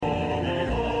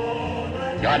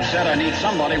God said, I need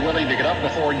somebody willing to get up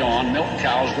before dawn, milk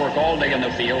cows, work all day in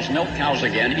the fields, milk cows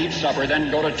again, eat supper,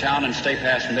 then go to town and stay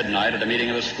past midnight at a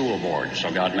meeting of the school board.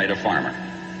 So God made a farmer.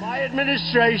 My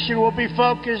administration will be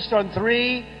focused on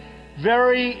three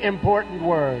very important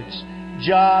words: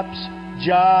 jobs,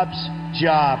 jobs,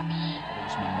 jobs. A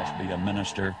policeman must be a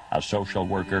minister, a social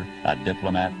worker, a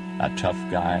diplomat, a tough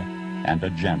guy, and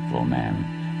a gentleman.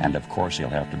 And of course he'll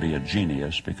have to be a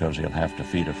genius because he'll have to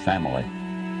feed a family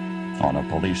on a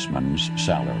policeman's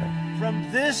salary. From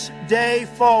this day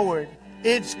forward,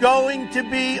 it's going to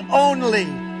be only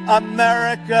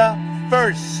America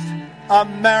first.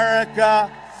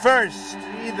 America first.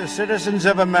 We, the citizens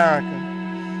of America,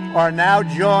 are now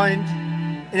joined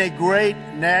in a great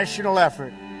national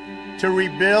effort to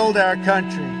rebuild our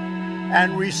country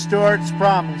and restore its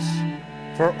promise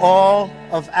for all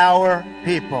of our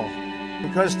people.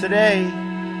 Because today,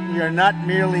 we are not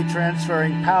merely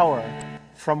transferring power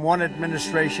from one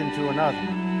administration to another,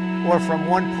 or from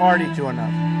one party to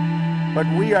another, but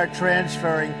we are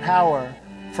transferring power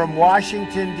from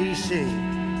Washington, D.C.,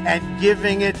 and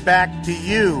giving it back to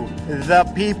you, the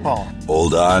people.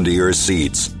 Hold on to your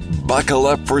seats. Buckle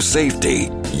up for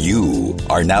safety. You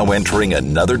are now entering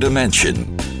another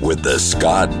dimension with The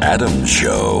Scott Adams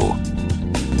Show.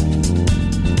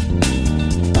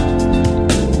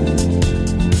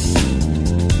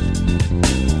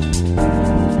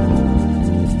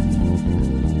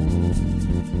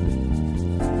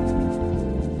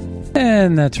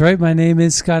 And that's right. My name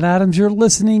is Scott Adams. You're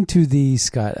listening to the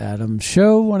Scott Adams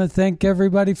Show. I want to thank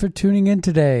everybody for tuning in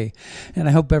today. And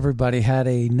I hope everybody had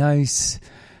a nice,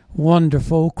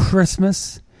 wonderful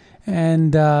Christmas.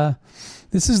 And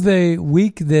this is the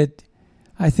week that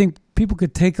I think people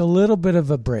could take a little bit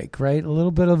of a break, right? A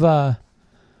little bit of a,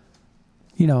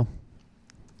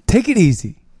 take it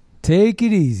easy. Take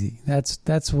it easy.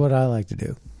 That's what I like to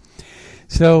do.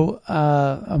 So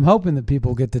I'm hoping that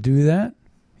people get to do that.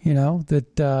 And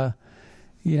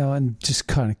just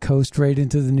kind of coast right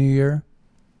into the new year.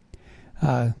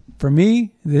 For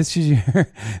me, this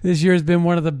year has been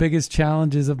one of the biggest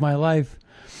challenges of my life.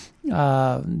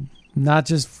 Not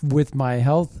just with my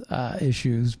health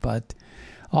issues, but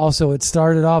also it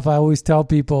started off, I always tell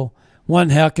people, one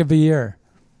heck of a year.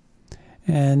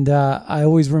 And I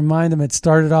always remind them it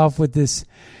started off with this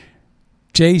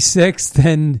J6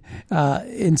 and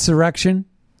insurrection.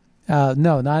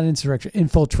 No, not insurrection.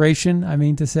 Infiltration, I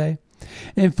mean to say.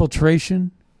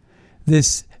 Infiltration.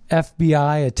 This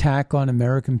FBI attack on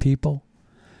American people.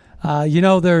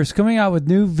 There's coming out with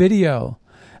new video.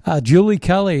 Julie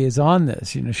Kelly is on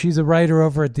this. She's a writer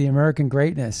over at the American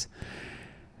Greatness.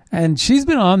 And she's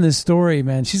been on this story,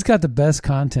 man. She's got the best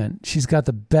content. She's got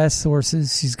the best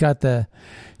sources.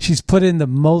 She's put in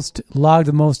logged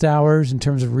the most hours in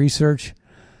terms of research.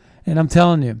 And I'm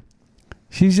telling you,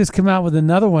 she's just come out with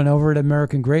another one over at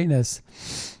American Greatness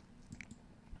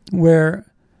where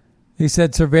they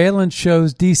said surveillance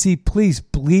shows D.C. police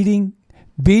beating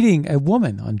a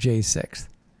woman on J6th.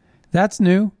 That's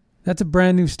new. That's a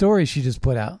brand new story she just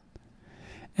put out.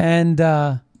 And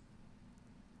no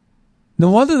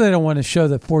wonder they don't want to show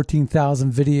the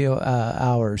 14,000 video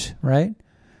hours, right?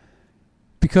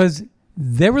 Because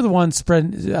they were the ones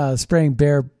spraying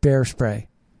bear spray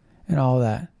and all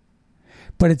that.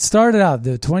 But it started out,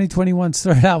 the 2021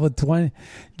 started out with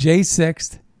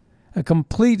J6th, a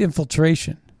complete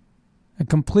infiltration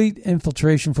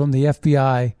from the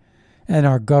FBI and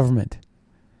our government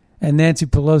and Nancy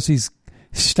Pelosi's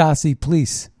Stasi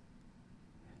police.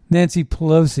 Nancy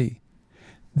Pelosi,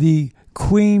 the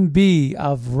queen bee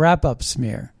of wrap-up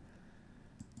smear.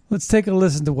 Let's take a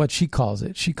listen to what she calls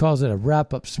it. She calls it a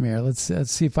wrap-up smear. Let's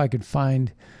see if I can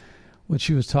find what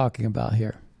she was talking about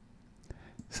here.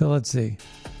 So let's see.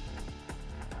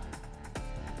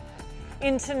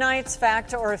 In tonight's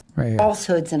Fact or right here.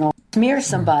 Falsehoods and all. Smear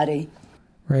somebody.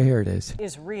 Right here it is.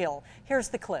 Is real. Here's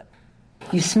the clip.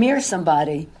 You smear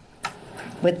somebody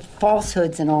with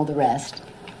falsehoods and all the rest,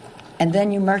 and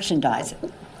then you merchandise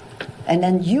it. And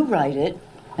then you write it,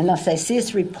 and they'll say, see,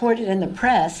 it's reported in the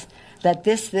press that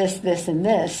this, and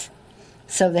this.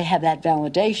 So they have that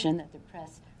validation that the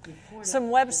press reported. Some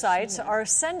websites are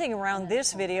sending around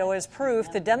this video as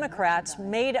proof the Democrats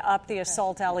made up the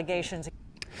assault allegations.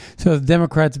 So the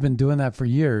Democrats have been doing that for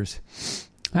years.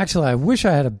 Actually, I wish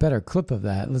I had a better clip of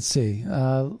that. Let's see.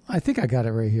 I think I got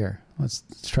it right here. Let's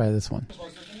try this one. In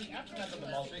the aftermath of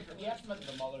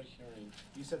the Mueller hearing,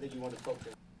 you said that you want to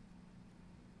focus.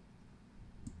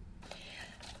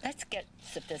 Let's get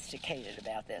sophisticated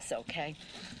about this, okay?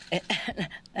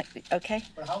 Okay?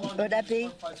 But how long would that be?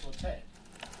 Fights will take?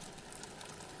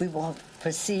 We will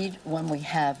proceed when we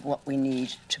have what we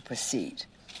need to proceed.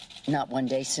 not one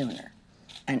day sooner.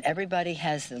 And everybody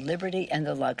has the liberty and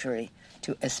the luxury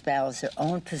to espouse their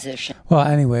own position. Well,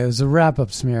 anyway, it was a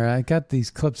wrap-up smear. I got these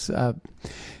clips up.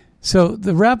 So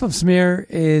the wrap-up smear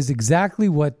is exactly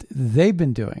what they've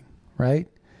been doing, right?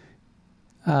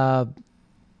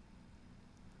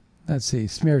 Let's see,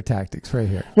 smear tactics right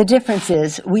here. The difference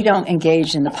is we don't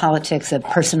engage in the politics of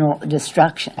personal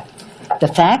destruction. The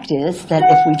fact is that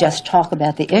if we just talk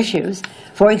about the issues,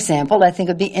 for example, I think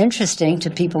it would be interesting to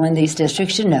people in these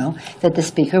districts to know that the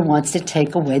Speaker wants to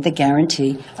take away the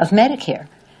guarantee of Medicare.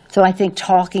 So I think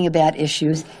talking about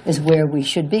issues is where we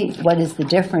should be. What is the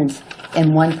difference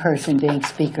in one person being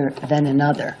Speaker than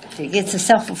another? It's a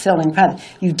self-fulfilling prophecy.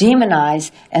 You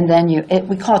demonize, and then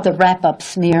we call it the wrap-up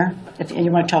smear. If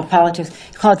you want to talk politics,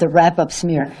 you call it the wrap-up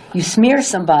smear. You smear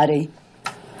somebody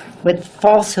with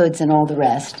falsehoods and all the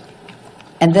rest,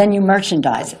 and then you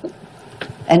merchandise it.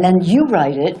 And then you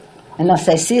write it, and they'll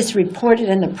say, see, it's reported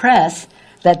in the press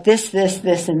that this,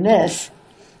 and this.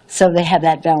 So they have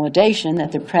that validation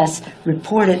that the press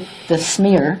reported the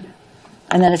smear,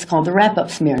 and then it's called the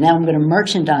wrap-up smear. Now I'm going to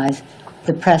merchandise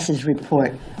the press's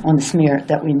report on the smear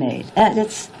that we made. And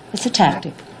it's a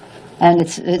tactic, and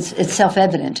it's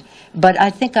self-evident. But I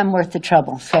think I'm worth the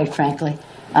trouble, quite frankly.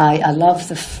 I love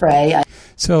the fray.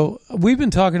 So we've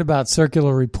been talking about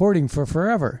circular reporting for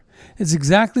forever. It's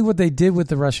exactly what they did with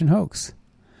the Russian hoax.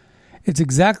 It's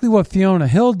exactly what Fiona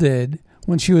Hill did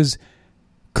when she was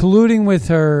colluding with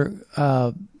her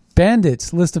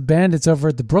list of bandits over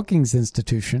at the Brookings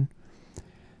Institution.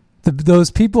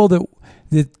 Those people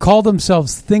that call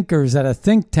themselves thinkers at a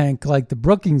think tank like the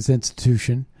Brookings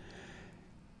Institution,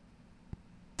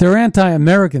 they're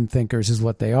anti-American thinkers is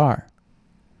what they are.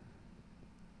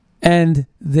 And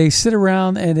they sit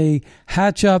around and they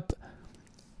hatch up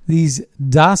these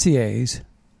dossiers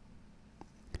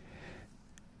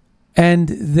and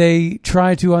they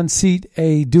try to unseat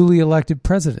a duly elected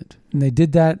president. And they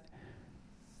did that,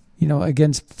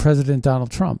 against President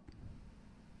Donald Trump.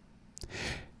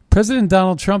 President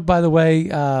Donald Trump, by the way,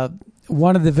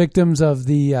 one of the victims of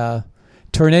the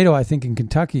tornado, I think in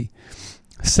Kentucky,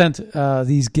 sent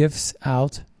these gifts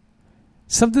out.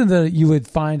 Something that you would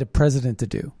find a president to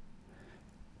do.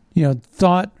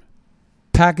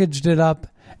 Packaged it up,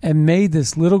 and made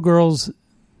this little girl's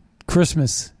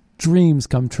Christmas dreams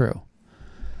come true.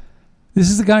 This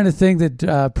is the kind of thing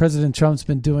that President Trump's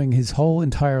been doing his whole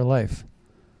entire life.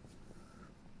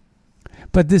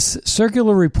 But this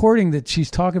circular reporting that she's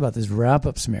talking about, this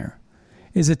wrap-up smear,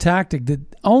 is a tactic that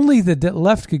only the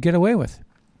left could get away with.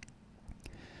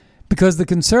 Because the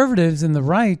conservatives and the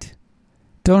right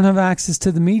don't have access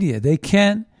to the media. They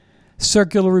can't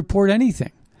circular report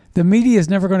anything. The media is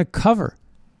never going to cover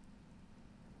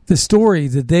the story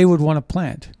that they would want to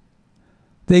plant.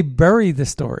 They bury the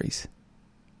stories.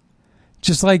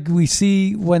 Just like we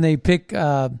see when they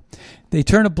they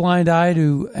turn a blind eye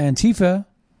to Antifa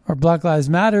or Black Lives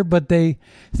Matter, but they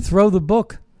throw the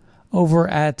book over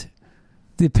at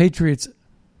the patriots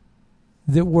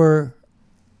that were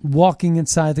walking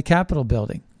inside the Capitol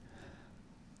building.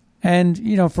 And,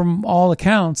 from all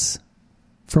accounts,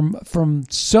 from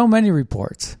so many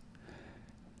reports,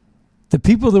 the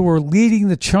people that were leading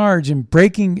the charge in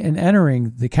breaking and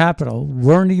entering the Capitol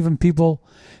weren't even people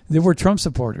that were Trump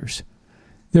supporters.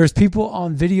 There's people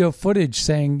on video footage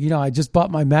saying, I just bought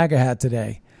my MAGA hat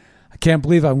today. I can't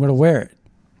believe I'm going to wear it.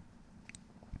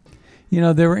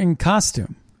 They were in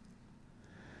costume.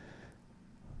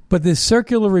 But this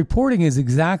circular reporting is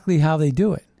exactly how they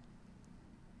do it.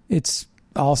 It's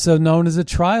also known as a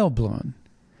trial balloon.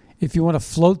 If you want to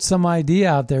float some idea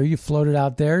out there, you float it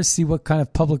out there, see what kind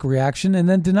of public reaction, and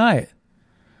then deny it.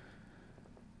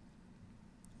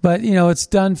 But, it's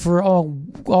done for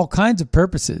all kinds of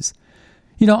purposes.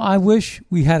 I wish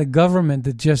we had a government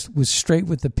that just was straight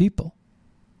with the people.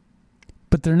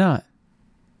 But they're not.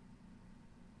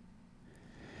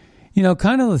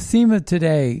 Kind of the theme of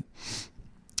today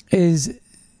is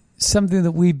something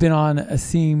that we've been on a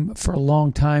theme for a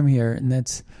long time here, and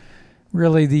that's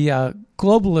really the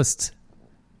globalist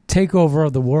takeover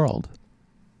of the world.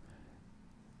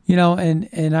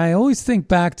 And I always think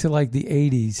back to like the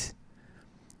 80s,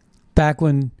 back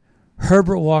when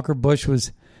Herbert Walker Bush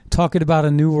was talking about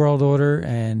a new world order,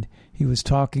 and he was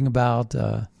talking about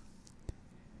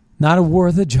not a war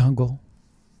of the jungle,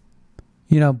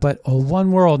 but a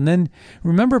one world. And then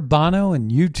remember Bono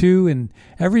and U2 and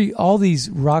all these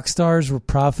rock stars were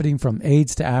profiting from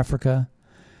AIDS to Africa.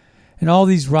 And all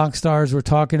these rock stars were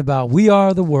talking about, we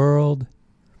are the world.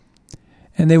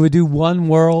 And they would do one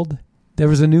world. There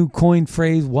was a new coined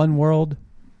phrase, one world.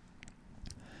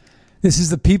 This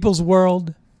is the people's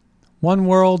world. One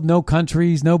world, no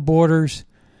countries, no borders.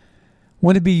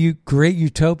 Wouldn't it be great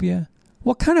utopia?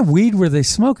 What kind of weed were they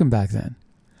smoking back then?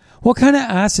 What kind of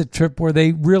acid trip were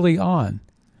they really on?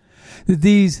 That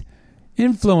these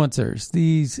influencers,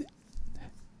 these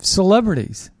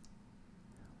celebrities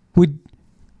would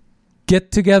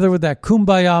get together with that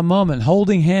kumbaya moment,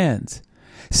 holding hands,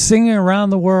 singing around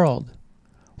the world.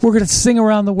 We're going to sing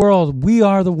around the world. We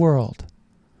are the world.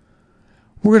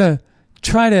 We're going to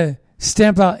try to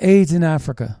stamp out AIDS in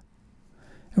Africa.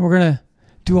 And we're going to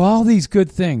do all these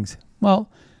good things. Well,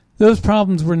 those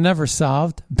problems were never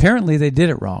solved. Apparently they did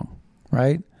it wrong,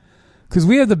 right? Because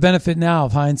we have the benefit now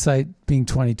of hindsight being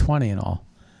 20/20 and all.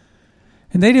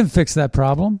 And they didn't fix that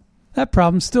problem. That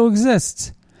problem still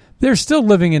exists. They're still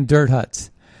living in dirt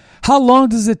huts. How long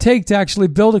does it take to actually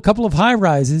build a couple of high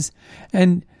rises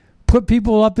and put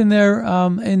people up in there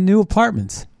in new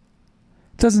apartments?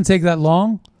 It doesn't take that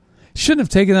long. It shouldn't have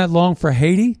taken that long for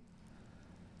Haiti.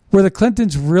 Were the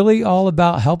Clintons really all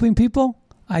about helping people?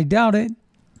 I doubt it.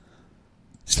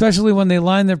 Especially when they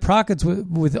line their pockets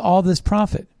with all this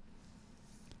profit.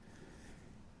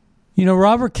 You know,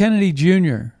 Robert Kennedy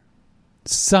Jr.,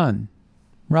 son,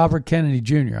 Robert Kennedy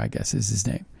Jr., I guess is his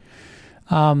name.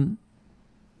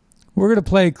 We're going to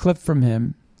play a clip from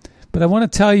him. But I want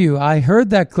to tell you, I heard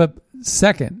that clip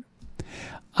second.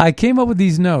 I came up with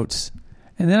these notes,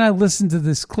 and then I listened to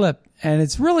this clip, and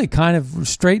it's really kind of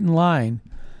straight in line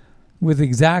with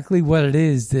exactly what it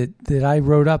is that I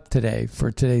wrote up today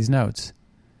for today's notes.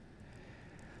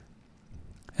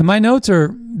 And my notes are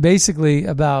basically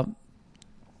about,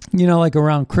 you know, like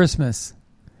around Christmas.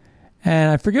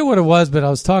 And I forget what it was, but I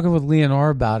was talking with Leonore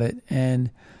about it, and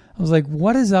I was like,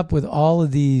 what is up with all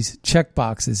of these check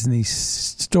boxes and these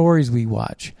stories we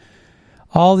watch?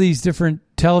 All these different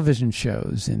television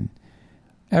shows, and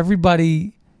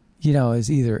everybody, you know, is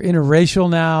either interracial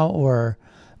now or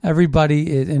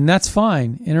everybody is, and that's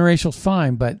fine. Interracial's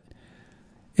fine, but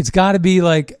it's got to be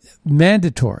like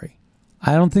mandatory.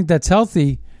 I don't think that's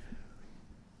healthy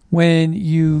when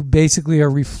you basically are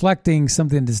reflecting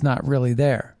something that's not really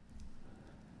there.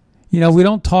 You know, we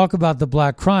don't talk about the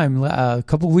black crime. A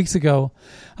couple of weeks ago,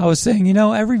 I was saying, you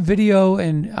know, every video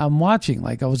and I'm watching,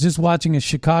 like I was just watching a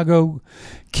Chicago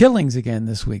killings again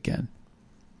this weekend.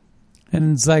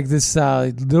 And it's like this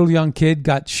little young kid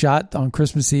got shot on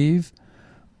Christmas Eve,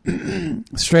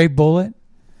 straight bullet.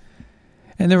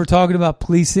 And they were talking about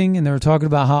policing, and they were talking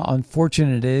about how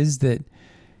unfortunate it is that,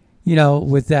 you know,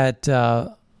 with that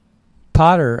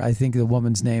Potter, I think the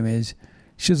woman's name is,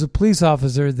 she was a police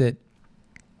officer that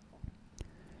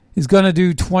is going to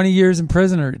do 20 years in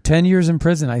prison or 10 years in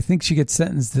prison. I think she gets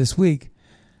sentenced this week.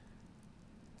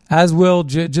 As will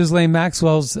Ghislaine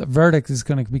Maxwell's verdict is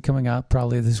going to be coming out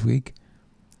probably this week.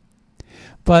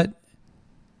 But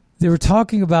they were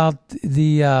talking about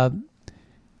the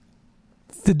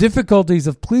difficulties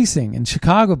of policing in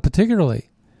Chicago particularly,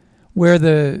 where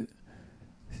the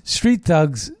street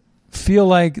thugs feel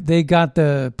like they got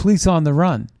the police on the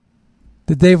run,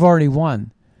 that they've already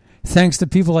won. Thanks to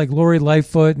people like Lori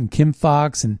Lightfoot and Kim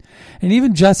Fox and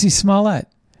even Jussie Smollett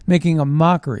making a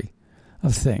mockery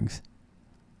of things.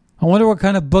 I wonder what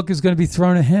kind of book is going to be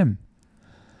thrown at him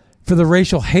for the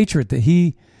racial hatred that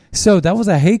he sowed. That was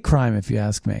a hate crime, if you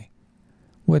ask me,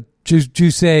 what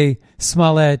Jussie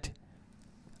Smollett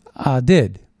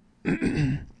did.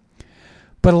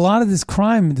 But a lot of this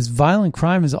crime, this violent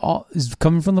crime, is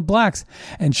coming from the blacks.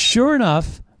 And sure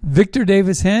enough, Victor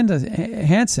Davis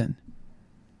Hanson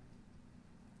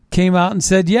came out and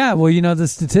said, yeah, well, you know, the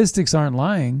statistics aren't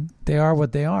lying. They are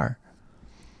what they are.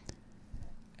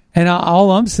 And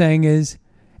all I'm saying is,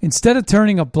 instead of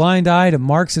turning a blind eye to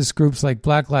Marxist groups like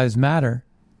Black Lives Matter,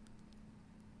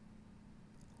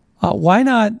 why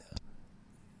not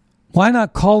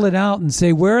call it out and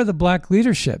say, where are the black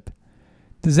leadership?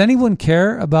 Does anyone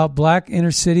care about black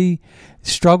inner city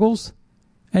struggles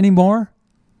anymore?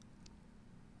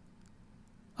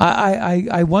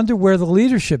 I wonder where the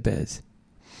leadership is.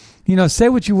 You know, say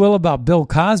what you will about Bill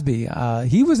Cosby.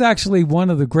 He was actually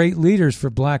one of the great leaders for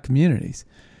black communities.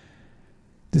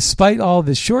 Despite all of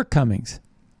his shortcomings,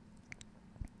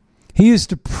 he used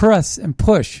to press and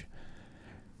push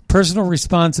personal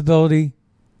responsibility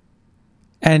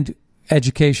and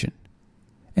education.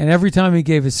 And every time he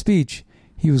gave a speech,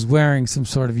 he was wearing some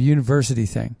sort of university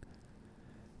thing.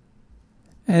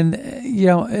 And, you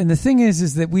know, and the thing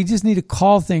is that we just need to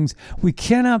call things. We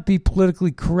cannot be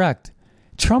politically correct.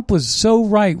 Trump was so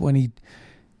right when he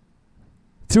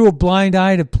threw a blind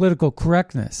eye to political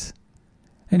correctness.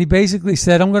 And he basically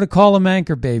said, I'm going to call them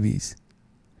anchor babies.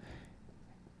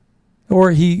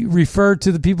 Or he referred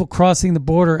to the people crossing the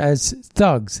border as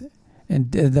thugs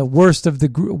and the worst of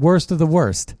the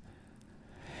worst.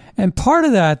 And part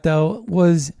of that, though,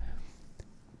 was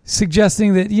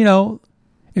suggesting that,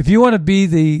 if you want to be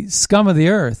the scum of the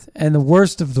earth and the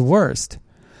worst of the worst,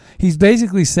 he's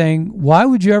basically saying, why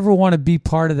would you ever want to be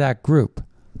part of that group?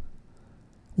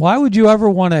 Why would you ever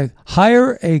want to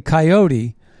hire a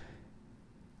coyote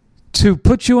to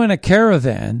put you in a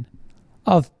caravan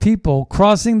of people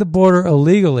crossing the border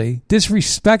illegally,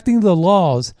 disrespecting the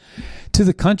laws to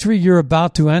the country you're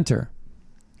about to enter?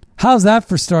 How's that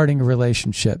for starting a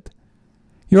relationship?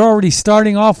 You're already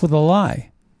starting off with a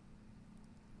lie.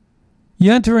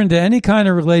 You enter into any kind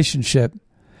of relationship,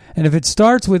 and if it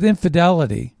starts with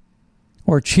infidelity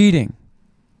or cheating,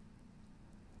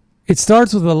 it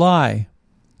starts with a lie,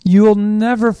 you will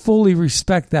never fully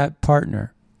respect that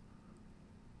partner,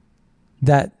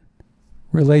 that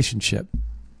relationship,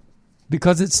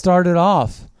 because it started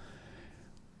off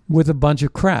with a bunch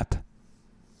of crap.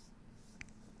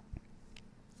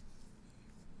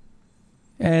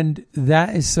 And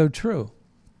that is so true.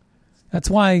 That's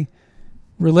why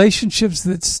relationships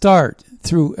that start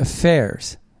through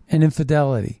affairs and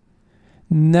infidelity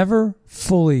never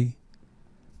fully,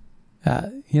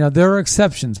 there are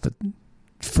exceptions, but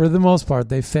for the most part,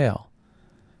 they fail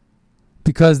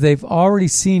because they've already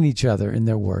seen each other in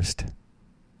their worst.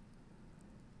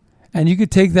 And you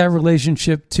could take that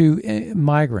relationship to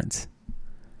migrants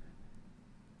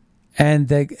and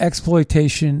the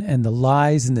exploitation and the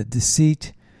lies and the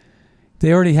deceit.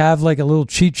 They already have like a little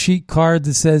cheat sheet card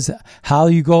that says how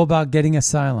you go about getting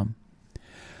asylum.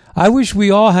 I wish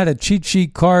we all had a cheat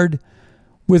sheet card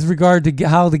with regard to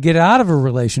how to get out of a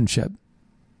relationship.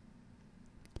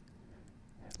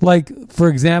 Like, for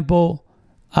example,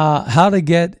 how to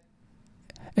get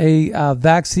a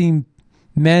vaccine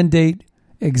mandate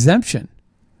exemption.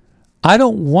 I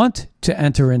don't want to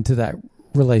enter into that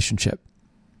relationship.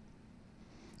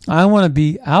 I want to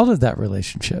be out of that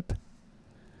relationship.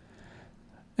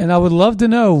 And I would love to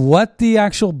know what the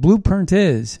actual blueprint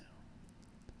is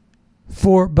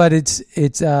but it's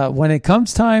when it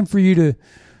comes time for you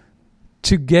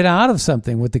to get out of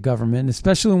something with the government,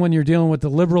 especially when you're dealing with the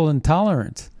liberal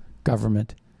intolerant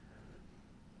government,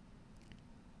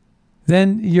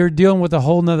 then you're dealing with a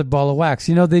whole nother ball of wax.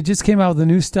 They just came out with a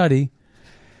new study.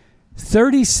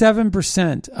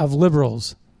 37% of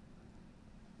liberals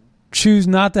choose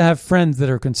not to have friends that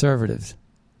are conservatives.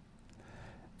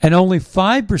 And only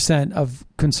 5% of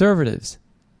conservatives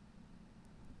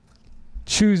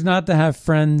choose not to have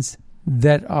friends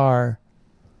that are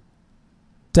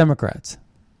Democrats.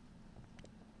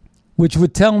 Which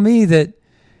would tell me that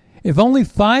if only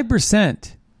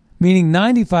 5%, meaning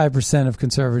 95% of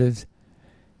conservatives,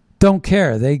 don't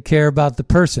care. They care about the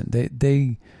person.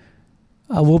 They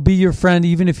will be your friend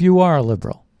even if you are a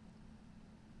liberal.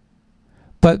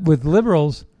 But with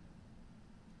liberals,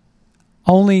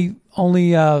 only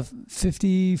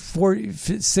 50, 40,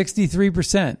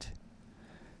 63%.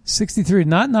 63,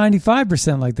 not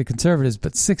 95% like the conservatives,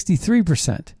 but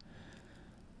 63%.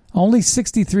 Only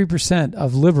 63%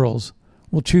 of liberals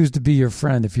will choose to be your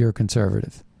friend if you're a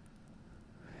conservative.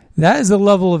 That is a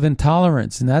level of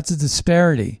intolerance, and that's a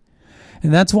disparity.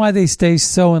 And that's why they stay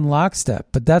so in lockstep.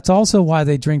 But that's also why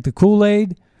they drink the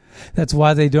Kool-Aid. That's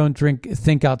why they don't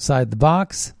think outside the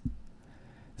box.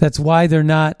 That's why they're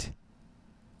not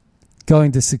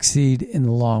going to succeed in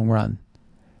the long run.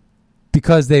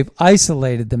 Because they've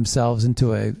isolated themselves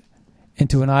into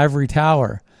an ivory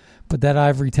tower. But that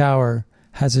ivory tower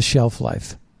has a shelf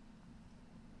life.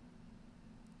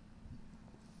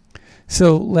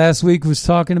 So last week was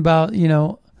talking about,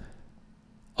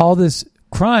 all this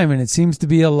crime, and it seems to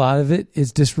be a lot of it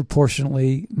is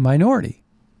disproportionately minority.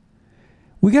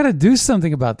 We got to do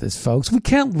something about this, folks. We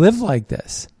can't live like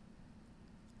this.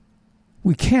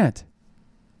 We can't.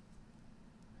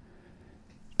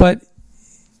 But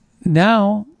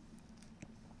now,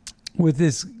 with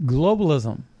this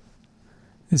globalism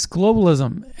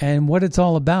and what it's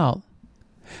all about,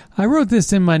 I wrote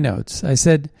this in my notes. I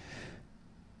said,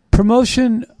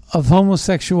 promotion of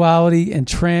homosexuality and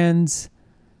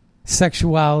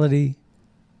transsexuality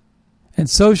and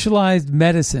socialized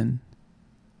medicine,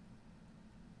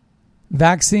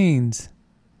 vaccines,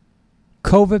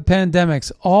 COVID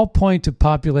pandemics all point to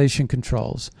population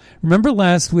controls. Remember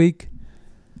last week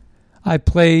I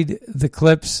played the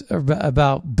clips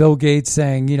about Bill Gates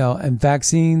saying, and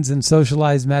vaccines and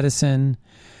socialized medicine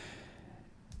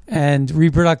and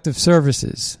reproductive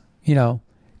services,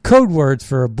 code words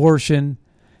for abortion,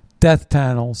 death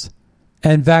panels,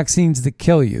 and vaccines that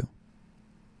kill you.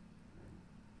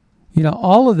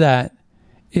 All of that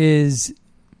is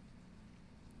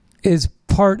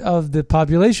part of the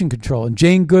population control. And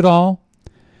Jane Goodall,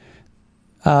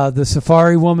 the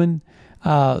Safari woman,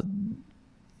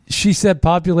 she said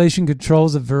population control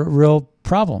is a real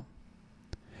problem.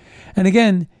 And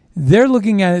again, they're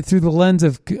looking at it through the lens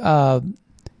of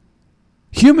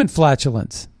human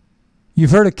flatulence.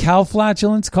 You've heard of cow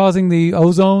flatulence causing the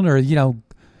ozone or,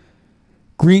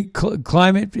 green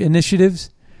climate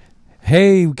initiatives.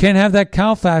 Hey, we can't have that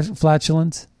cow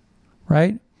flatulence,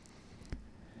 right?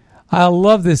 I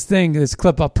love this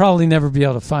clip. I'll probably never be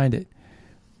able to find it,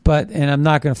 and I'm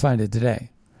not going to find it today.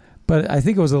 But I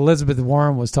think it was Elizabeth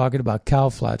Warren was talking about cow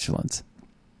flatulence.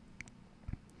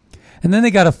 And then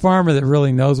they got a farmer that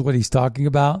really knows what he's talking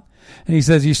about. And he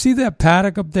says, you see that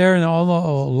paddock up there and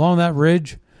all along that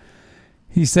ridge?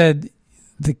 He said,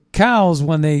 the cows,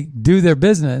 when they do their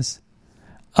business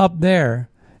up there,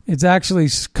 it actually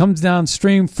comes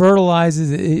downstream,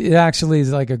 fertilizes. It actually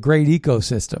is like a great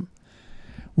ecosystem.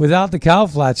 Without the cow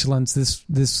flatulence,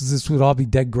 this would all be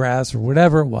dead grass or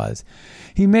whatever it was.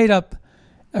 He made up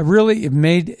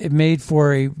it made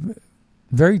for a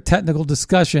very technical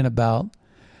discussion about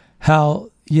how,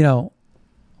 the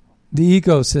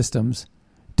ecosystems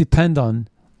depend on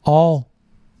all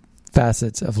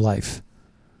facets of life.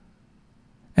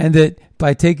 And that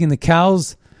by taking the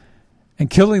cows and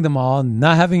killing them all and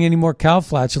not having any more cow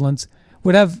flatulence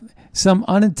would have some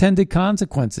unintended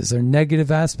consequences or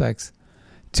negative aspects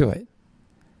to it.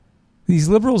 These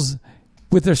liberals,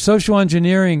 with their social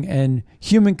engineering and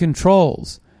human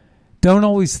controls, don't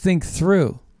always think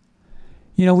through.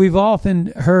 We've often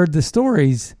heard the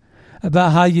stories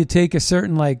about how you take a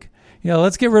certain,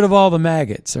 let's get rid of all the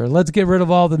maggots, or let's get rid of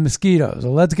all the mosquitoes, or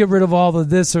let's get rid of all the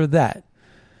this or that.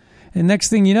 And next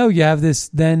thing you know, you have this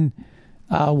then,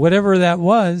 whatever that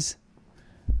was,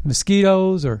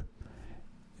 mosquitoes, or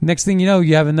next thing you know,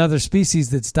 you have another species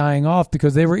that's dying off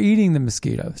because they were eating the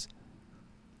mosquitoes.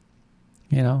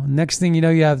 Next thing you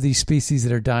know, you have these species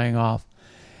that are dying off,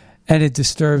 and it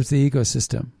disturbs the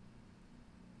ecosystem.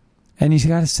 And you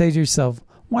got to say to yourself,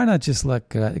 why not just let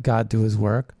God do his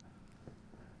work?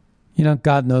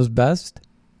 God knows best.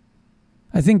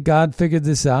 I think God figured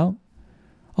this out.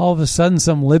 All of a sudden,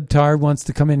 some libtard wants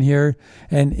to come in here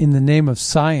and, in the name of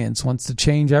science, wants to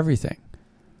change everything.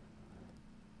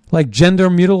 Like gender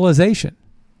mutilization.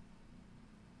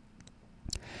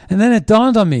 And then it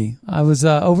dawned on me. I was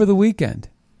over the weekend.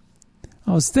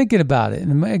 I was thinking about it.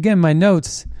 And again, my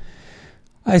notes,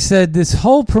 I said this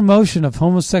whole promotion of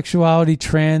homosexuality,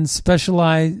 trans,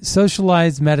 specialized,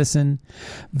 socialized medicine,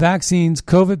 vaccines,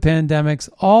 COVID pandemics,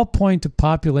 all point to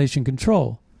population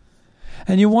control.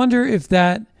 And you wonder if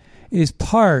that is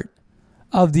part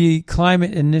of the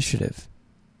climate initiative.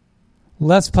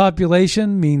 Less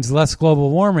population means less global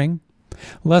warming.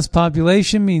 Less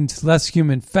population means less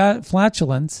human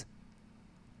flatulence.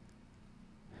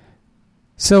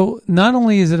 So not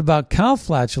only is it about cow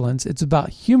flatulence, it's about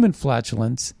human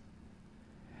flatulence.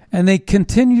 And they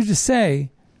continue to say,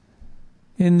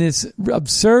 in this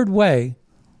absurd way,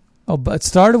 it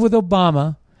started with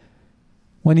Obama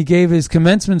when he gave his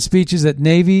commencement speeches at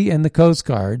Navy and the Coast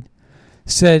Guard,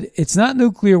 said it's not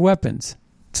nuclear weapons.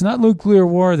 It's not nuclear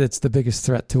war that's the biggest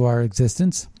threat to our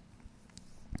existence,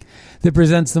 that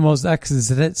presents the most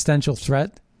existential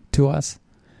threat to us.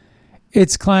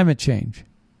 It's climate change.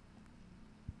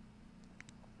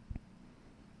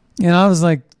 And I was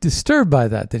disturbed by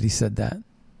that he said that. And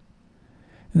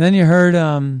then you heard,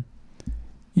 one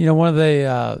of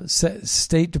the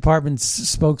State Department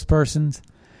spokespersons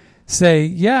say,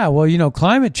 yeah, well,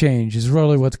 climate change is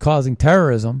really what's causing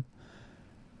terrorism.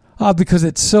 Because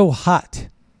it's so hot.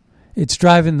 It's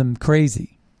driving them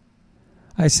crazy.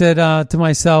 I said to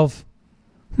myself,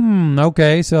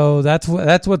 okay, so that's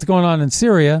what's going on in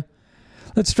Syria.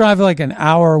 Let's drive an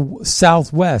hour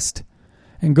southwest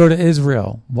and go to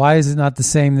Israel. Why is it not the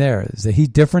same there? Is the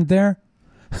heat different there?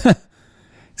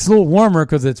 It's a little warmer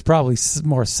because it's probably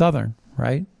more southern,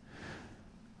 right?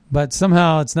 But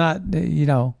somehow it's not,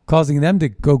 causing them to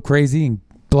go crazy and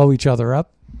blow each other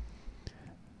up.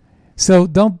 So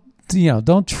don't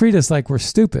treat us like we're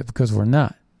stupid, because we're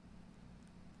not.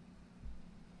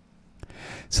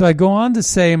 So I go on to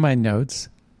say in my notes,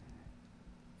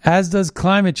 as does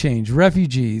climate change,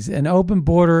 refugees, and open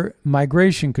border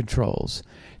migration controls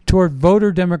toward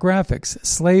voter demographics,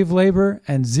 slave labor,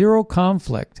 and zero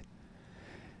conflict,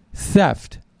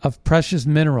 theft of precious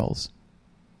minerals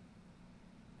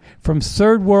from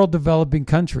third world developing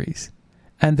countries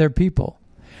and their people.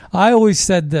 I always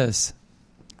said this.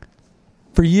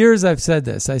 For years I've said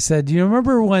this. I said, do you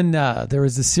remember when there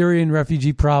was the Syrian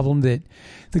refugee problem that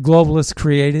the globalists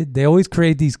created? They always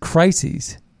create these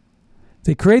crises.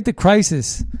 They create the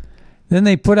crisis, then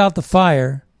they put out the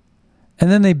fire, and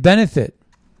then they benefit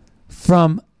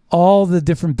from all the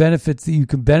different benefits that you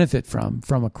can benefit from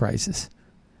a crisis,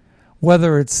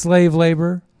 whether it's slave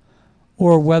labor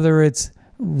or whether it's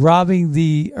robbing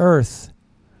the earth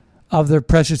of their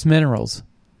precious minerals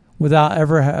without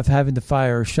ever having to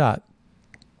fire a shot.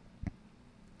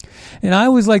 And I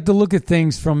always like to look at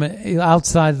things from an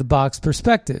outside-the-box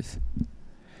perspective.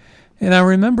 And I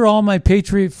remember all my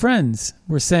patriot friends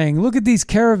were saying, look at these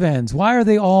caravans. Why are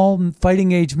they all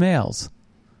fighting-age males?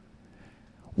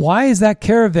 Why is that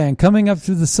caravan coming up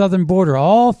through the southern border,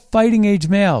 all fighting-age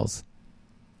males?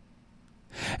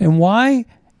 And why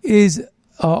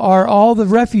are all the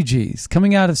refugees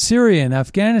coming out of Syria and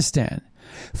Afghanistan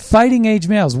fighting-age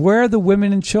males? Where are the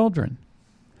women and children?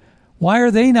 Why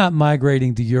are they not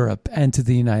migrating to Europe and to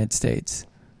the United States?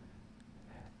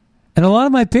 And a lot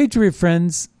of my patriot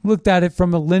friends looked at it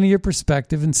from a linear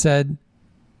perspective and said,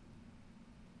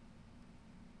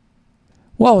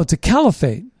 well, it's a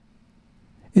caliphate.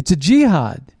 It's a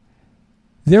jihad.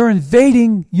 They're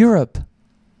invading Europe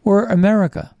or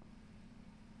America.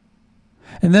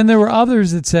 And then there were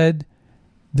others that said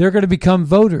they're going to become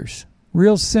voters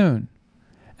real soon.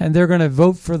 And they're going to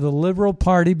vote for the Liberal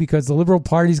Party because the Liberal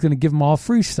Party is going to give them all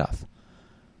free stuff.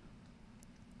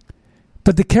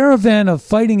 But the caravan of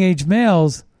fighting-age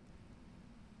males,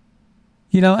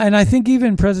 and I think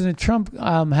even President Trump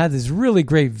had this really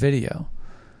great video,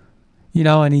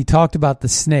 and he talked about the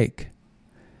snake.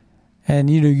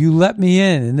 And, you let me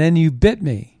in and then you bit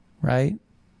me, right?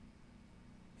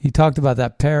 He talked about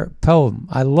that poem.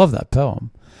 I love that poem.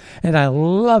 And I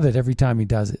love it every time he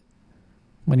does it,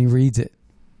 when he reads it.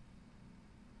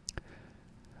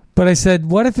 But I said,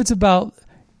 what if it's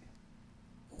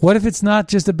not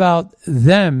just about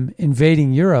them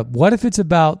invading Europe? What if it's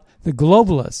about the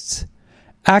globalists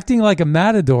acting like a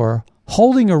matador,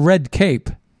 holding a red cape,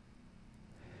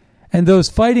 and those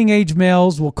fighting age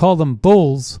males, we'll call them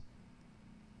bulls,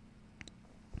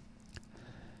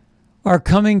 are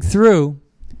coming through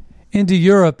into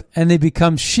Europe and they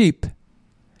become sheep.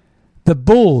 The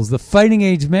bulls, the fighting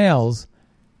age males,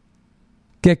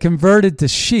 get converted to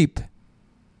sheep.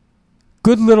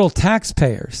 Good little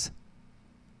taxpayers,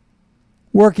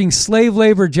 working slave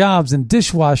labor jobs and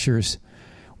dishwashers,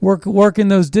 working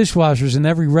those dishwashers in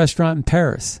every restaurant in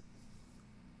Paris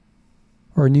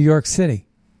or New York City,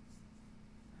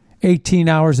 18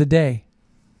 hours a day,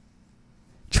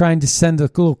 trying to send a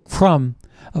little crumb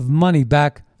of money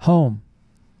back home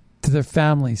to their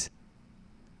families.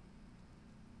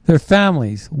 Their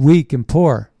families, weak and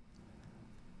poor,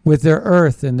 with their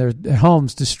earth and their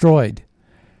homes destroyed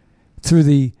through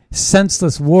the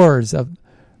senseless wars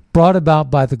brought about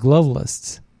by the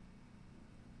globalists.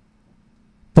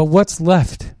 But what's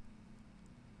left?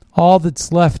 All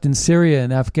that's left in Syria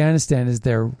and Afghanistan is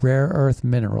their rare earth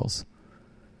minerals.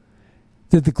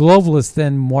 That the globalists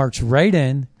then march right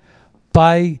in,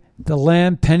 buy the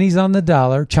land, pennies on the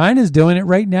dollar. China's doing it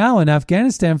right now in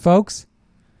Afghanistan, folks.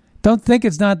 Don't think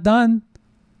it's not done.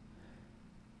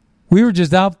 We were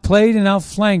just outplayed and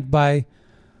outflanked by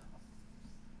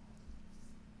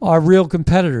our real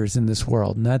competitors in this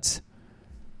world, and that's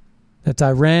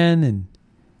Iran and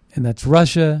that's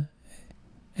Russia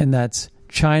and that's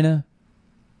China.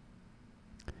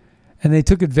 And they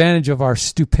took advantage of our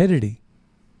stupidity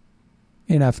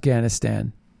in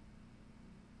Afghanistan.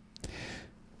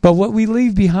 But what we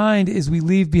leave behind is we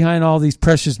leave behind all these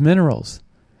precious minerals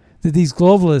that these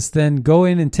globalists then go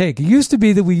in and take. It used to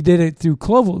be that we did it through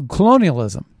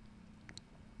colonialism.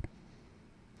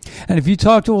 And if you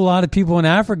talk to a lot of people in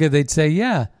Africa, they'd say,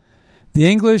 yeah, the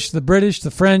English, the British,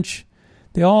 the French,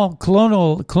 they all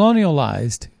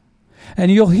colonialized.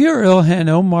 And you'll hear Ilhan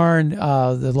Omar and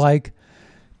the like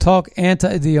talk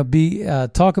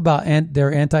about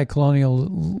their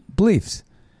anti-colonial beliefs.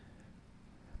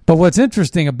 But what's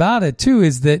interesting about it, too,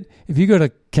 is that if you go to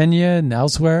Kenya and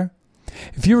elsewhere,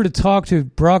 if you were to talk to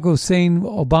Barack Hussein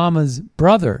Obama's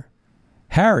brother,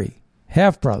 Harry,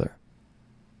 half-brother,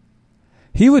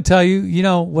 he would tell you,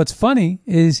 what's funny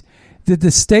is that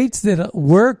the states that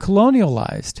were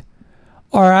colonialized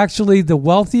are actually the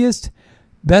wealthiest,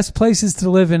 best places to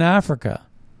live in Africa.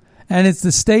 And it's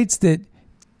the states that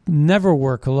never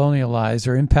were colonialized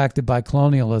or impacted by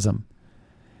colonialism.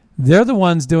 They're the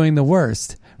ones doing the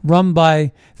worst, run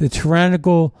by the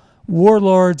tyrannical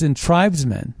warlords and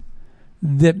tribesmen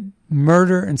that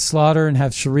murder and slaughter and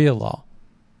have Sharia law.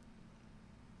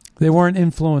 They weren't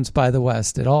influenced by the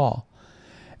West at all.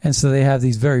 And so they have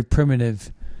these very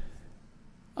primitive,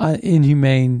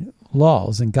 inhumane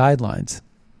laws and guidelines.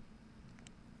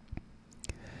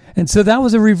 And so that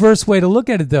was a reverse way to look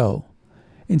at it, though.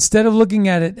 Instead of looking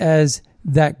at it as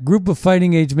that group of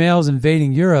fighting age males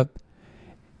invading Europe,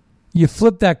 you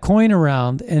flip that coin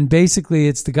around, and basically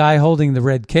it's the guy holding the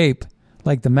red cape,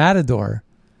 like the matador,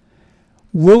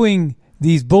 wooing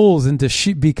these bulls into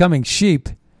becoming sheep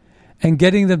and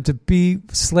getting them to be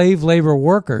slave labor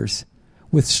workers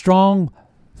with strong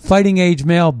fighting age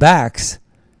male backs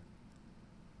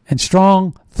and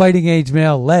strong fighting age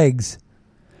male legs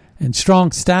and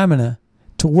strong stamina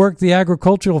to work the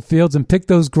agricultural fields and pick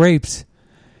those grapes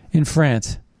in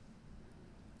France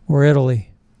or Italy.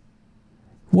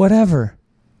 Whatever.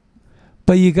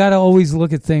 But you got to always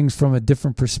look at things from a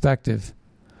different perspective,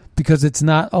 because it's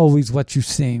not always what you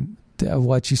see,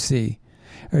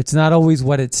 or it's not always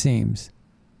what it seems.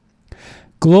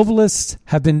 Globalists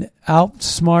have been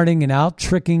outsmarting and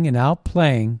out-tricking and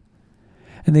out-playing,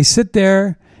 and they sit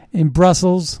there in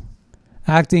Brussels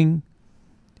acting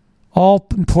all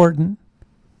important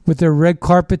with their red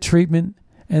carpet treatment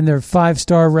and their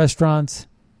 5-star restaurants,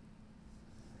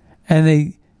 and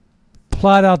they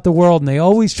plot out the world, and they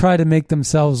always try to make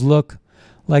themselves look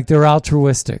like they're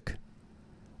altruistic,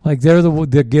 like they're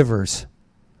the givers.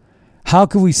 How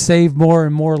can we save more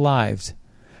and more lives?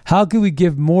 How can we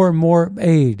give more and more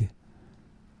aid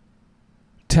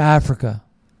to Africa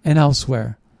and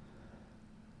elsewhere?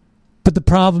 But the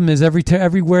problem is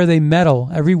everywhere they meddle,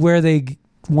 everywhere they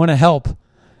want to help,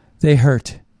 they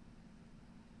hurt.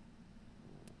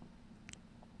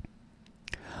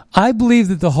 I believe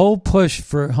that the whole push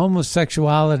for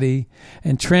homosexuality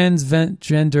and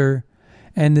transgender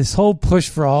and this whole push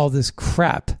for all this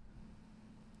crap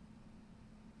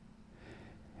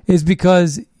is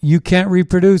because you can't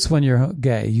reproduce when you're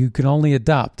gay. You can only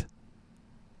adopt.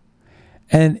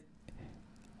 And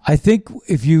I think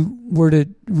if you were to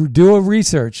do a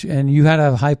research and you had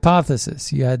a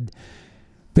hypothesis, you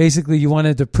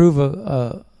wanted to prove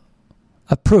a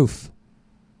proof,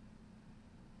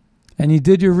 and you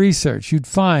did your research, you'd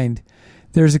find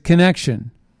there's a connection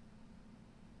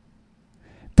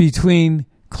between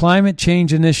climate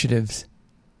change initiatives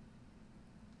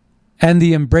and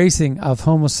the embracing of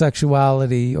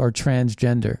homosexuality or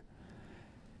transgender,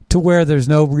 to where there's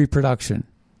no reproduction.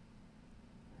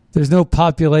 There's no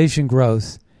population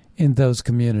growth in those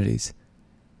communities.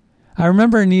 I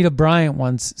remember Anita Bryant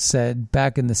once said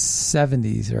back in the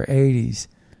 70s or 80s,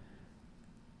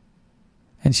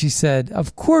 and she said,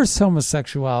 of course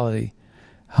homosexuals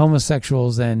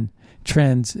and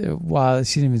trans, well,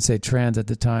 she didn't even say trans at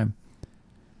the time,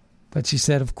 but she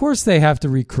said, of course they have to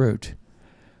recruit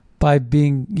by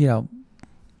being,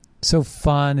 so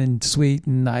fun and sweet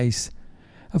and nice.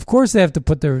 Of course they have to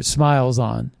put their smiles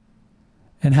on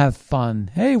and have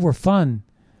fun. Hey, we're fun.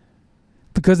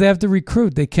 Because they have to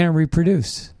recruit. They can't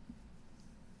reproduce.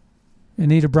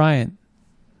 Anita Bryant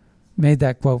made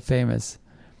that quote famous.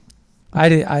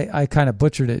 I kind of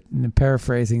butchered it in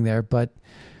paraphrasing there, but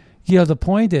the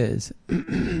point is,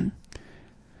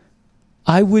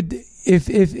 I would, if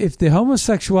the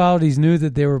homosexualities knew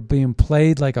that they were being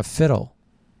played like a fiddle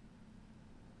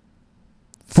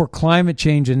for climate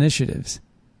change initiatives,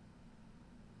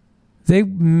 they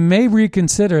may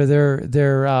reconsider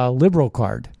their liberal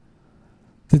card,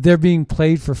 that they're being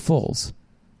played for fools.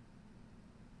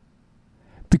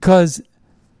 Because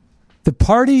the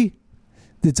party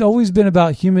that's always been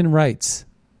about human rights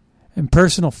and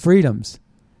personal freedoms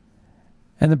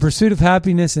and the pursuit of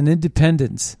happiness and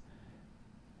independence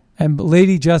and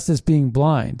Lady Justice being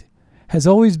blind has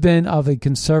always been of a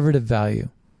conservative value.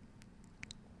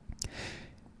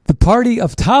 The party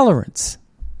of tolerance,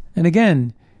 and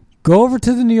again, go over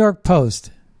to the New York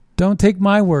Post. Don't take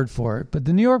my word for it, but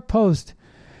the New York Post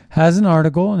has an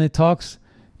article and it talks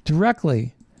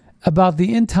directly about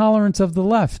the intolerance of the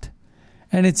left.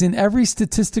 And it's in every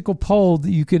statistical poll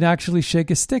that you could actually shake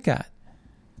a stick at.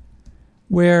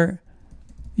 Where,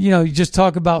 you just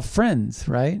talk about friends,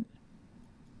 right?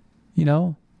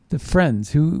 The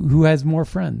friends. Who has more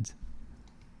friends?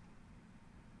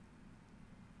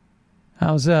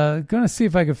 I was going to see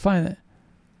if I could find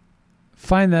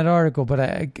that article, but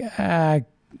I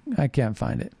can't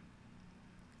find it.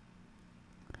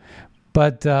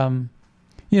 But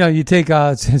you take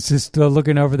it's just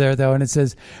looking over there though, and it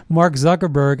says Mark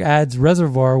Zuckerberg adds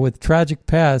reservoir with tragic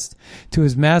past to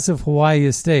his massive Hawaii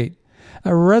estate.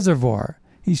 A reservoir.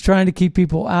 He's trying to keep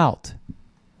people out,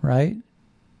 right?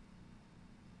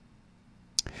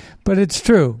 But it's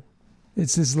true.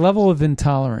 It's this level of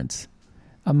intolerance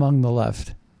among the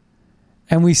left.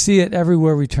 And we see it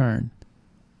everywhere we turn.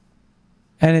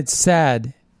 And it's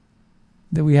sad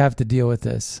that we have to deal with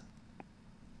this.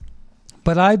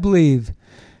 But I believe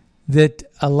that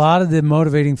a lot of the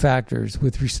motivating factors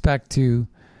with respect to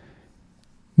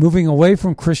moving away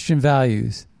from Christian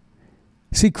values.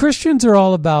 See, Christians are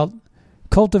all about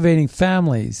cultivating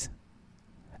families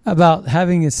about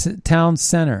having a town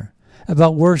center,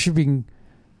 about worshiping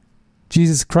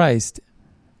Jesus Christ,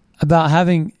 about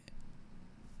having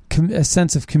a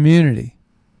sense of community,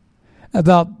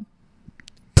 about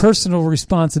personal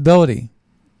responsibility.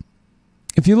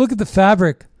 If you look at the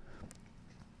fabric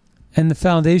and the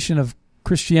foundation of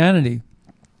Christianity,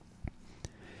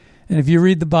 and if you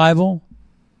read the Bible,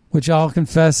 which I'll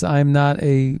confess I'm not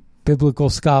a biblical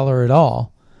scholar at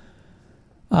all,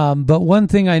 but one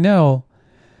thing I know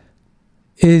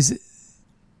is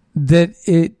that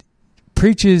it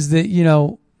preaches that,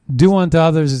 do unto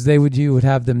others as you would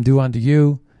have them do unto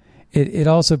you. It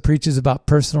also preaches about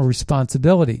personal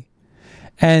responsibility.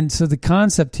 And so the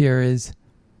concept here is,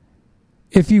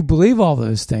 if you believe all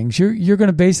those things, you're going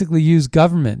to basically use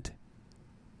government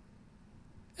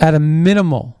at a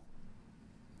minimal.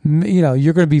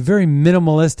 You're going to be very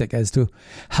minimalistic as to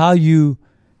how you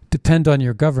depend on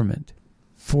your government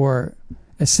for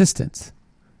assistance.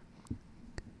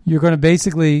 You're going to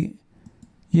basically,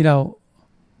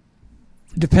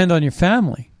 depend on your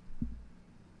family.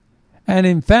 And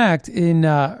in fact,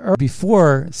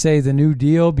 before, say, the New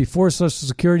Deal, before Social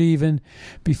Security even,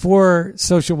 before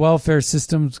social welfare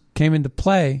systems came into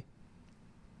play,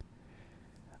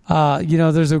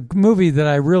 there's a movie that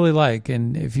I really like,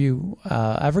 and if you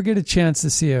ever get a chance to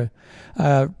see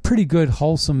a pretty good,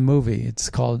 wholesome movie, it's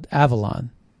called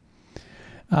Avalon.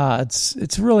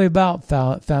 It's really about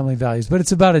family values, but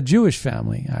it's about a Jewish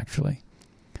family, actually.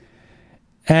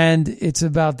 And it's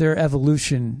about their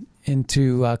evolution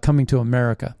into coming to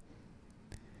America.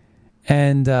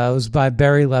 And it was by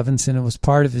Barry Levinson. It was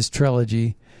part of his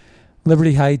trilogy.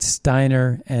 Liberty Heights,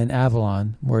 Diner, and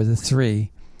Avalon were the three.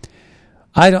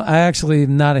 I actually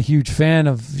am not a huge fan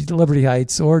of Liberty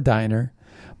Heights or Diner,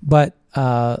 but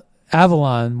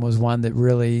Avalon was one that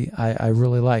I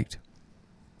really liked.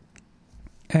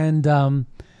 And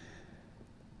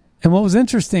what was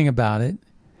interesting about it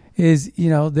is,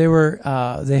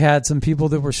 they had some people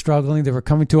that were struggling. They were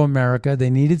coming to America. They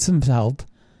needed some help.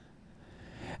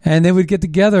 And they would get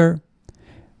together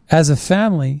as a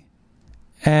family,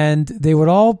 and they would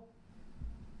all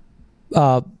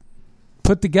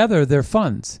put together their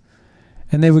funds.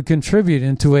 And they would contribute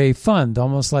into a fund,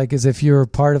 almost like as if you're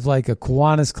part of like a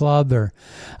Kiwanis Club or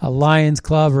a Lions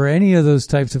Club or any of those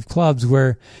types of clubs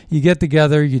where you get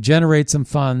together, you generate some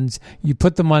funds, you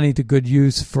put the money to good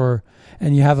use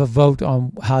and you have a vote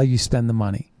on how you spend the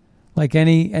money, like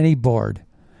any board.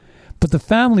 But the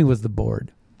family was the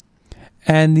board.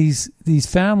 And these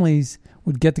families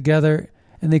would get together,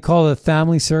 and they call it a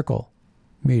family circle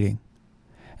meeting.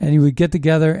 And you would get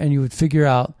together and you would figure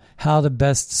out how to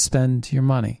best spend your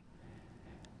money.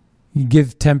 You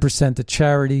give 10% to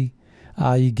charity.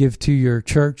 You give to your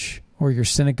church or your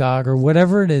synagogue or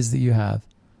whatever it is that you have.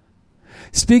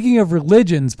 Speaking of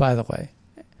religions, by the way,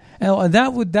 and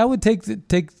that would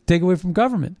take away from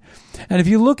government. And if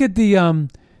you look at the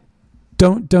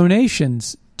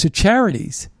donations to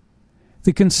charities,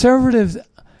 the conservatives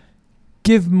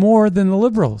give more than the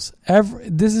liberals.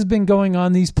 This has been going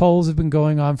on. These polls have been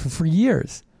going on for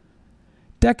years.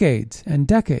 Decades and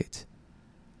decades.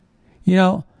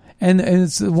 And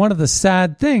it's one of the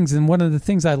sad things, and one of the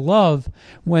things I love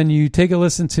when you take a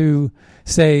listen to,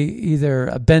 say,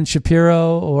 either Ben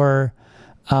Shapiro or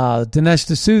Dinesh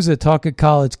D'Souza talk at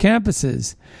college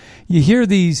campuses. You hear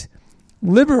these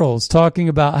liberals talking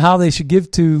about how they should give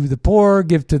to the poor,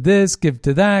 give to this, give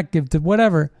to that, give to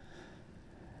whatever.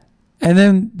 And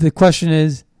then the question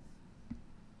is,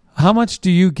 how much do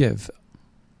you give?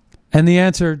 And the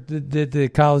answer that the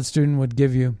college student would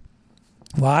give you,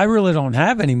 well, I really don't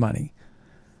have any money.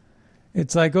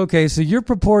 It's like, okay, so you're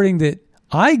purporting that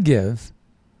I give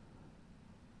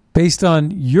based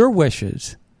on your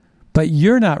wishes, but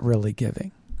you're not really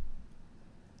giving.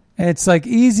 And it's like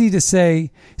easy to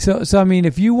say, so I mean,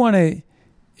 if you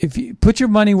put your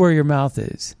money where your mouth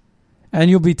is, and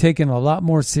you'll be taken a lot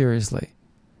more seriously.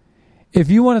 If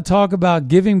you want to talk about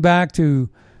giving back to,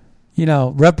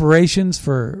 reparations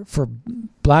for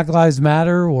Black Lives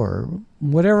Matter or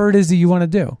whatever it is that you want to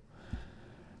do,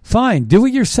 fine, do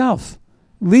it yourself.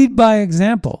 Lead by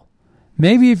example.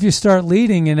 Maybe if you start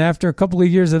leading, and after a couple of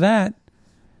years of that,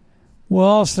 we'll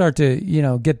all start to,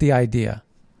 get the idea.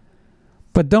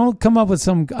 But don't come up with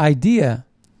some idea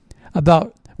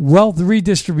about wealth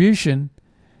redistribution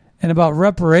and about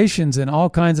reparations and all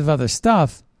kinds of other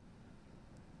stuff,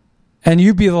 and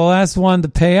you be the last one to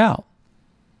pay out.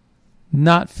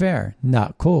 Not fair.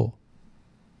 Not cool.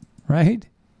 Right?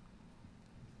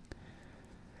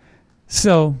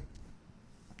 So,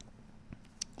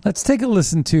 let's take a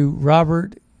listen to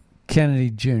Robert Kennedy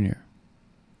Jr.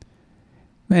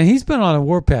 Man, he's been on a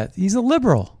warpath. He's a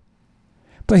liberal.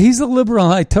 But he's a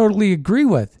liberal I totally agree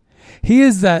with. He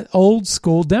is that old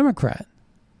school Democrat.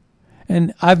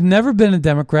 And I've never been a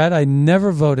Democrat. I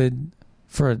never voted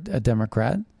for a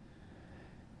Democrat,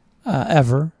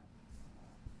 ever.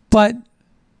 But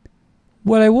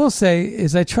what I will say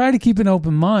is I try to keep an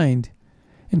open mind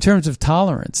in terms of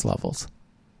tolerance levels.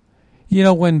 You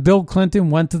know, when Bill Clinton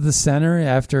went to the center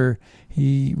after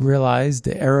he realized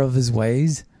the error of his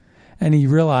ways, and he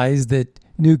realized that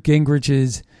Newt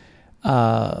Gingrich's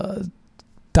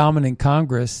dominant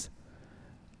Congress,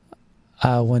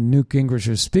 when Newt Gingrich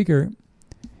was Speaker,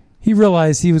 he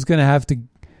realized he was going to have to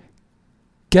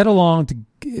get along to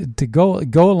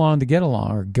go along to get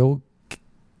along, or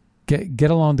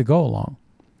get along to go along,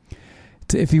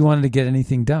 if he wanted to get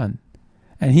anything done.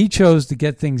 And he chose to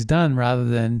get things done rather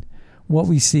than what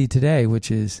we see today,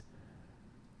 which is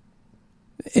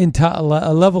a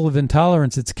level of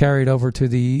intolerance that's carried over to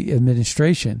the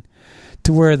administration,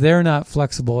 to where they're not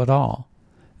flexible at all.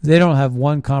 They don't have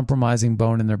one compromising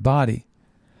bone in their body.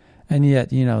 And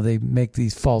yet, you know, they make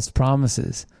these false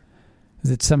promises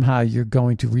that somehow you're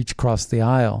going to reach across the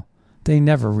aisle. They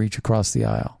never reach across the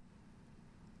aisle.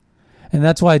 And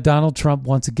that's why Donald Trump,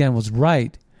 once again, was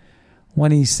right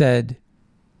when he said,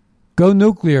 go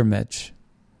nuclear, Mitch.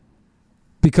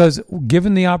 Because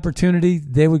given the opportunity,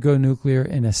 they would go nuclear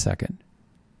in a second.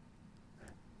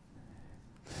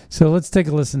 So let's take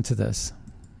a listen to this.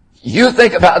 You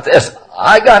think about this.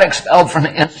 I got expelled from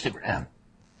Instagram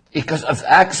because of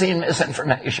vaccine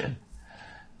misinformation.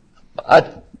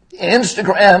 But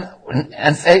Instagram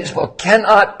and Facebook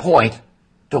cannot point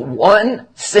to one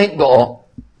single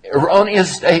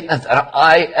erroneous statement that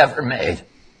I ever made.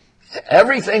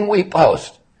 Everything we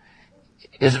post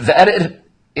is vetted.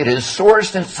 It is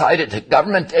sourced and cited to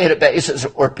government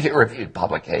databases or peer-reviewed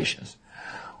publications.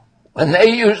 When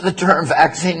they use the term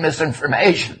vaccine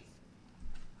misinformation,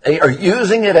 they are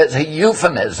using it as a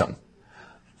euphemism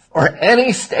for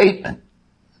any statement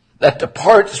that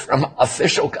departs from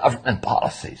official government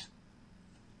policies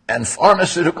and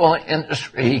pharmaceutical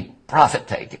industry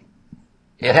profit-taking.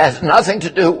 It has nothing to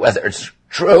do whether it's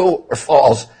true or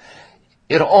false.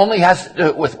 It only has to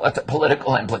do with what the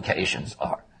political implications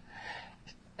are.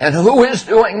 And who is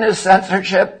doing this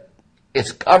censorship?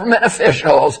 It's government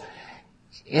officials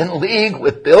in league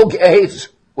with Bill Gates,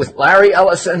 with Larry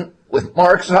Ellison, with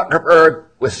Mark Zuckerberg,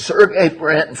 with Sergey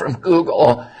Brin from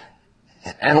Google,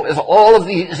 and with all of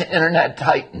these internet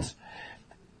titans.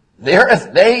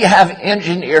 They have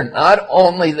engineered not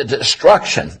only the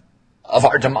destruction of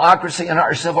our democracy and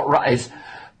our civil rights,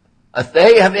 but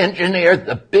they have engineered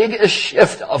the biggest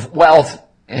shift of wealth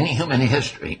in human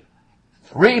history.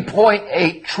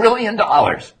 $3.8 trillion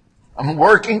from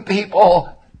working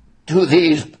people to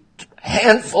these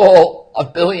handful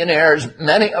of billionaires,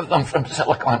 many of them from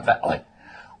Silicon Valley.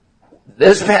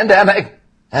 This pandemic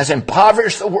has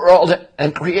impoverished the world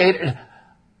and created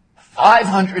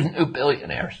 500 new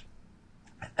billionaires.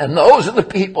 And those are the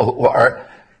people who are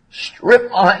strip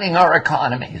mining our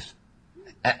economies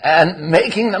and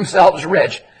making themselves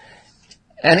rich.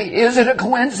 And is it a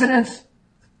coincidence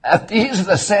that these are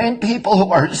the same people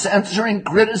who are censoring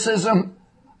criticism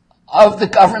of the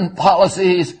government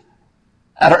policies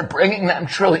that are bringing them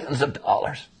trillions of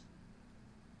dollars?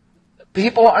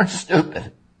 People aren't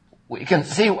stupid. We can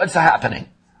see what's happening.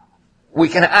 We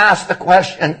can ask the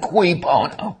question, cui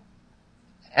bono?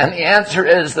 And the answer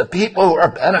is the people who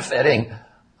are benefiting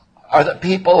are the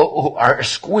people who are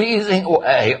squeezing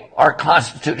away our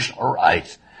constitutional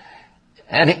rights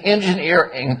and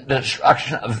engineering the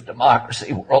destruction of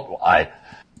democracy worldwide.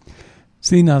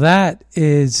 See, now that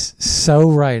is so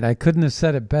right. I couldn't have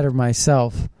said it better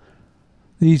myself.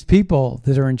 These people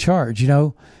that are in charge, you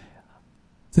know,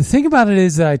 the thing about it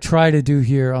is that I try to do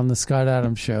here on the Scott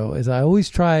Adams Show is I always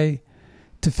try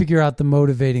to figure out the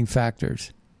motivating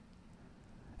factors.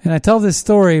 And I tell this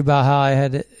story about how I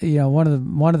had, you know, one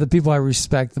of the people I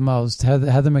respect the most,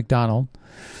 Heather McDonald.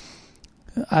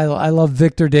 I love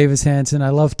Victor Davis Hanson. I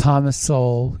love Thomas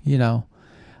Sowell. You know,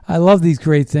 I love these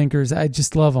great thinkers. I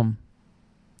just love them,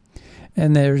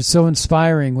 and they're so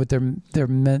inspiring with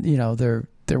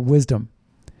their wisdom.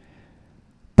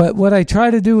 But what I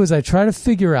try to do is I try to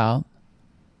figure out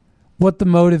what the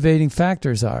motivating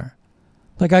factors are.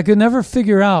 Like I could never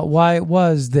figure out why it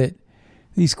was that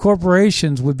these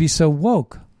corporations would be so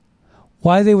woke,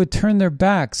 why they would turn their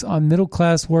backs on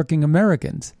middle-class working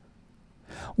Americans,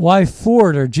 why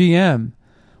Ford or GM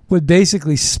would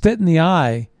basically spit in the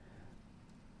eye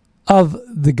of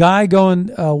the guy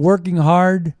working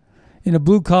hard in a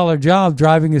blue-collar job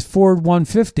driving his Ford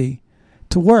 150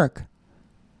 to work.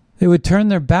 They would turn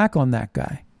their back on that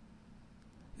guy.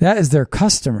 That is their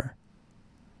customer.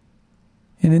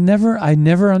 And I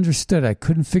never understood. I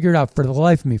couldn't figure it out for the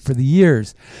life of me, for the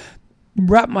years.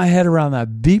 Wrap my head around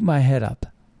that, beat my head up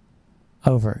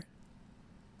over it.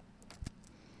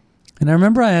 And I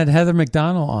remember I had Heather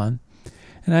McDonald on,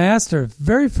 and I asked her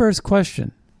very first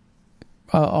question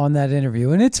on that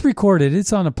interview. And it's recorded.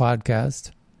 It's on a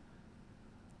podcast.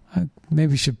 I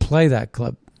maybe should play that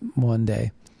clip one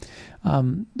day,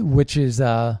 which is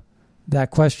that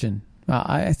question.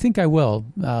 I think I will.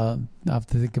 I'll have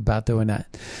to think about doing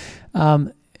that.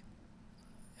 And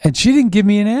she didn't give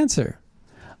me an answer.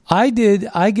 I did.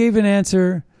 I gave an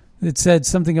answer that said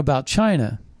something about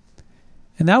China.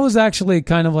 And that was actually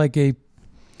kind of like an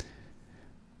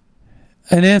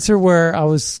answer where I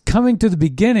was coming to the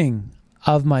beginning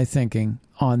of my thinking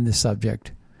on the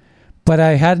subject, but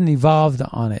I hadn't evolved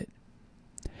on it.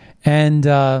 And,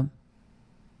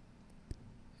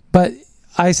 but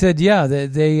I said, yeah,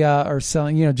 they are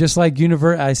selling, just like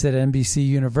I said NBC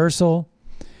Universal,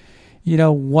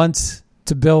 wants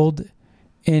to build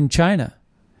in China.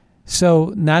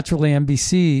 So naturally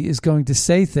NBC is going to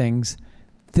say things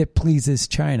that pleases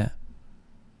China.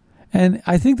 And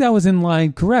I think that was in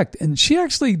line correct. And she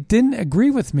actually didn't agree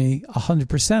with me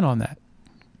 100% on that.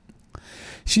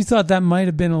 She thought that might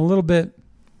have been a little bit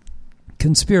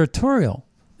conspiratorial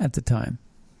at the time.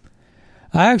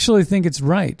 I actually think it's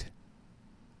right.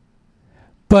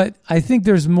 But I think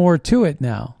there's more to it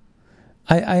now.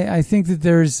 I think that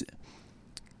there's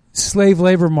slave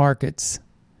labor markets.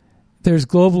 There's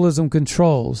globalism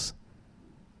controls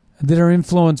that are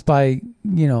influenced by,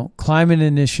 climate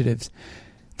initiatives.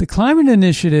 The climate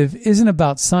initiative isn't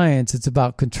about science, it's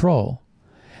about control.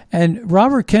 And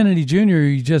Robert Kennedy Jr.,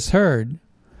 you just heard,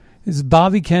 is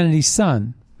Bobby Kennedy's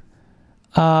son.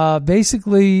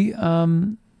 Basically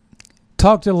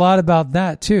talked a lot about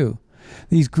that too.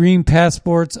 These green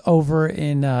passports over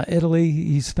in Italy.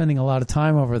 He's spending a lot of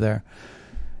time over there.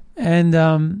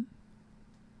 And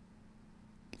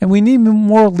we need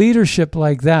more leadership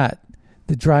like that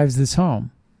drives this home.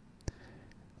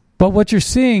 But what you're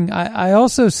seeing, I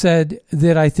also said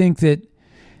that I think that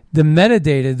the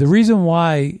metadata, the reason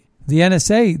why the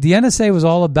NSA was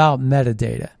all about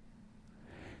metadata,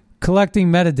 collecting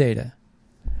metadata.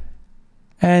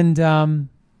 And the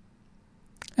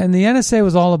NSA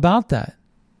was all about that.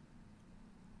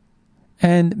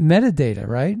 And metadata,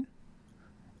 right?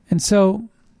 And so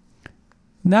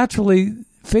naturally,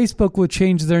 Facebook would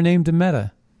change their name to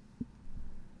Meta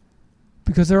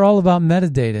because they're all about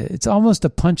metadata. It's almost a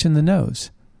punch in the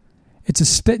nose. It's a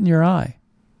spit in your eye.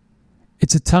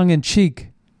 It's a tongue in cheek.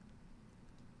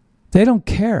 They don't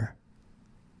care.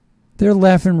 They're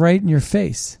laughing right in your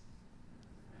face.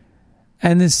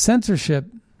 And this censorship,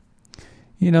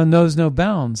 knows no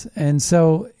bounds. And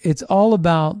so it's all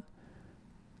about,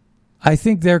 I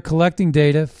think they're collecting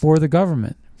data for the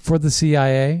government, for the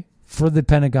CIA, for the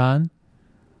Pentagon,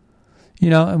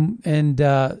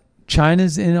 and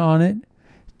China's in on it.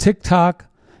 TikTok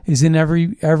is in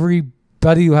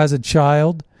everybody who has a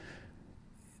child.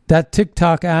 That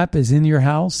TikTok app is in your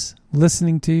house,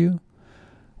 listening to you,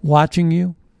 watching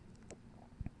you.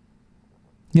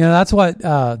 That's what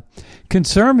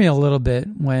concerned me a little bit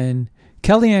when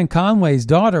Kellyanne Conway's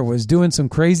daughter was doing some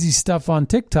crazy stuff on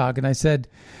TikTok. And I said,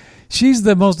 she's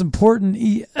the most important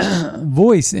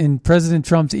voice in President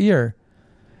Trump's ear.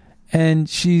 And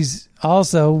she's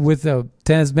also with a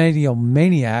Tasmanian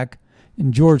maniac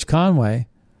in George Conway.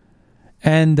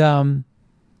 And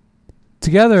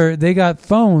together they got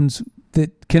phones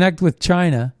that connect with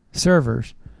China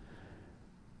servers.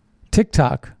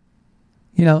 TikTok.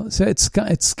 So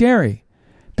it's scary.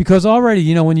 Because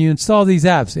already, when you install these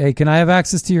apps, hey, can I have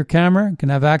access to your camera? Can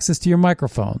I have access to your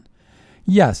microphone?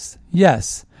 Yes.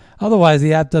 Otherwise,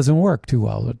 the app doesn't work too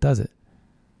well, does it?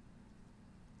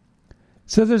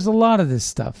 So there's a lot of this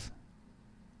stuff.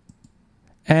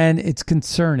 And it's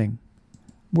concerning.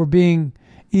 We're being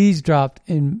eavesdropped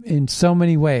in so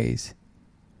many ways.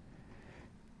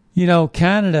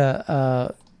 Canada's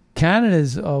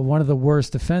one of the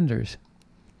worst offenders.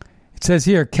 It says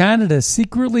here, Canada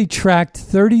secretly tracked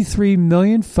 33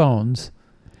 million phones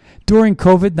during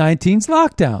COVID-19's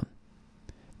lockdown.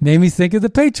 Made me think of the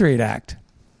Patriot Act.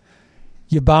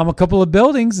 You bomb a couple of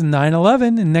buildings in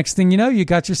 9/11, and next thing you know, you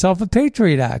got yourself a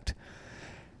Patriot Act.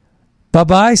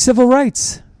 Bye-bye civil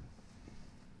rights.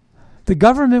 The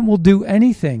government will do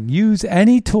anything, use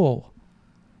any tool,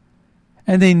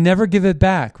 and they never give it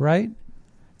back, right?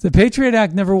 The Patriot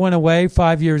Act never went away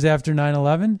 5 years after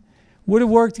 9/11. Would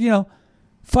have worked,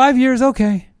 5 years,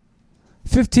 okay.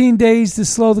 15 days to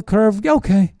slow the curve,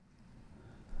 okay.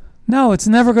 No, it's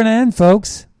never going to end,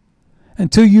 folks,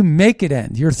 until you make it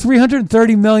end. You're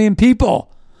 330 million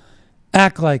people.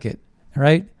 Act like it.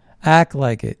 right? Act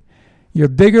like it. You're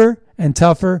bigger and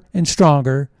tougher and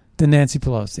stronger than Nancy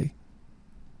Pelosi.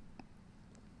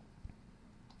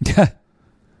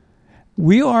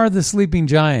 We are the sleeping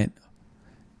giant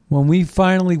when we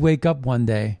finally wake up one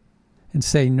day and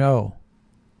say no.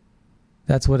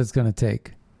 That's what it's going to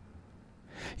take.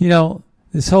 You know,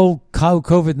 this whole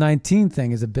COVID-19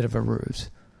 thing is a bit of a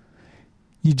ruse.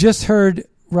 You just heard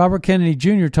Robert Kennedy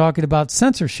Jr. talking about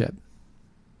censorship.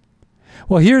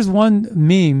 Well, here's one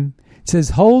meme. It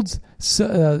says,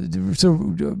 so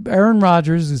Aaron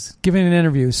Rodgers is giving an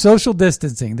interview, social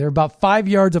distancing. They're about 5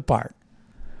 yards apart.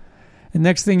 And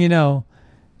next thing you know,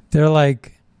 they're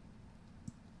like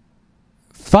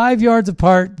 5 yards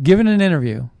apart, giving an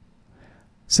interview.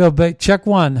 So, but check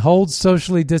 1, holds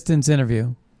socially distanced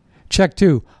interview. Check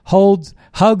 2,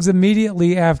 hugs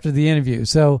immediately after the interview.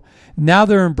 So now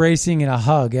they're embracing in a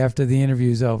hug after the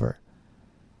interview's over.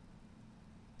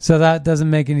 So that doesn't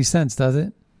make any sense, does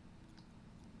it?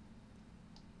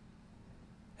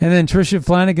 And then Tricia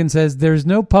Flanagan says, there's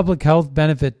no public health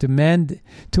benefit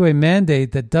to a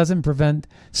mandate that doesn't prevent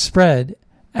spread,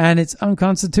 and it's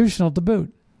unconstitutional to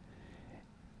boot.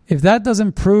 If that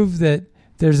doesn't prove that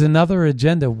there's another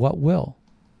agenda, what will?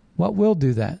 What will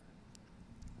do that?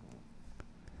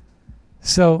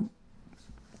 So,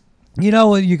 you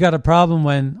know, you got a problem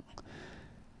when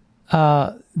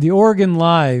the Oregon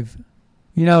Live,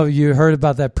 you know, you heard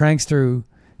about that prankster who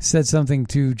said something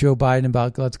to Joe Biden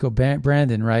about let's go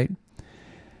Brandon, right?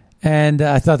 And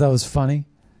I thought that was funny.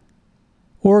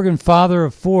 Oregon father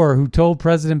of 4 who told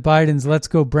President Biden's let's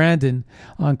go Brandon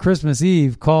on Christmas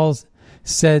Eve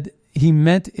said he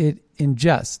meant it in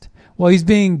jest. Well, he's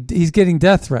getting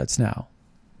death threats now.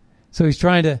 So he's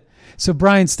trying to. So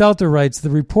Brian Stelter writes, the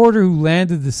reporter who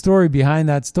landed the story behind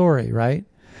that story, right?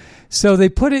 So they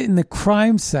put it in the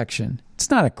crime section. It's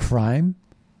not a crime.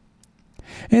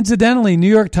 Incidentally, New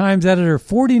York Times editor,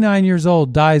 49 years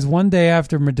old, dies one day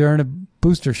after Moderna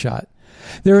booster shot.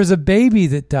 There was a baby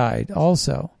that died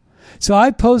also. So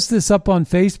I post this up on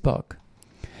Facebook.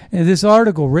 And this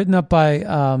article written up by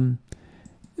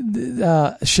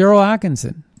Cheryl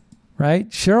Atkinson, right?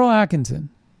 Cheryl Atkinson.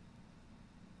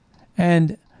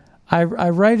 And I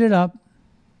write it up.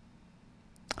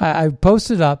 I post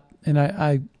it up,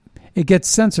 and it gets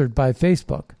censored by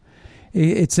Facebook.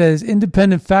 It says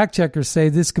independent fact checkers say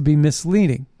this could be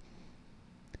misleading.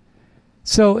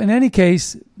 So in any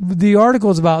case, the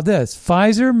article is about this.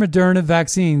 Pfizer, Moderna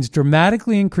vaccines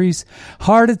dramatically increase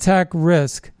heart attack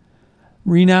risk,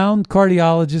 renowned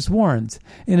cardiologist warns.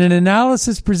 In an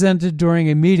analysis presented during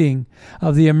a meeting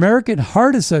of the American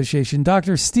Heart Association,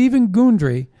 Dr. Stephen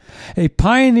Gundry, a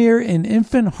pioneer in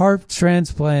infant heart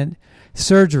transplant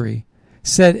surgery,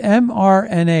 said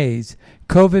mRNA's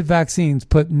COVID vaccines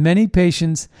put many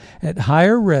patients at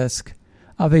higher risk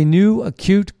of a new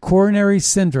acute coronary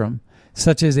syndrome,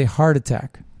 such as a heart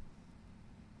attack.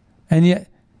 And yet,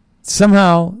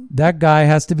 somehow, that guy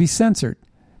has to be censored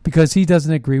because he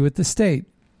doesn't agree with the state,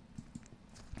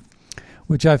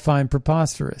 which I find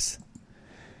preposterous.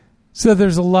 So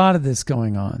there's a lot of this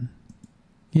going on,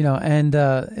 you know, and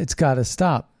it's got to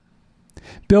stop.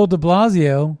 Bill de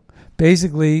Blasio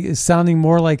basically is sounding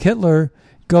more like Hitler,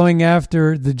 going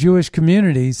after the Jewish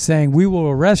community, saying, we will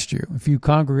arrest you if you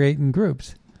congregate in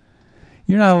groups.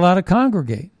 You're not allowed to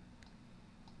congregate.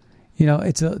 You know,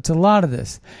 it's a lot of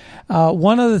this.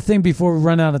 One other thing before we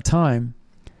run out of time,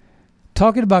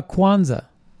 talking about Kwanzaa.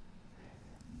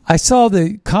 I saw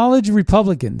the College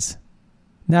Republicans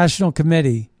National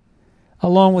Committee,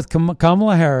 along with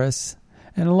Kamala Harris,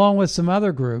 and along with some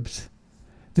other groups,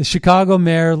 the Chicago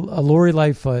Mayor, Lori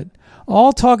Lightfoot,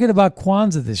 all talking about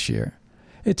Kwanzaa this year.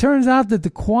 It turns out that the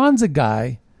Kwanzaa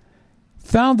guy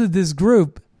founded this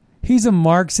group. He's a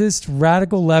Marxist,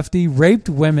 radical lefty, raped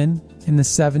women in the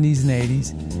 70s and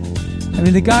 80s. I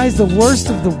mean, the guy's the worst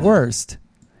of the worst.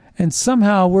 And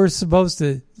somehow we're supposed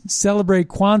to celebrate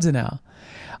Kwanzaa now.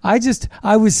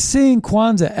 I was seeing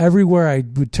Kwanzaa everywhere I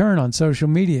would turn on social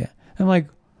media. I'm like,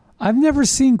 I've never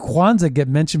seen Kwanzaa get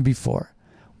mentioned before.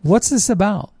 What's this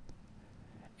about?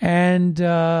 And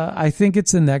I think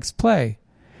it's the next play.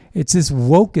 It's this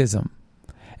wokeism.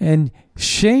 And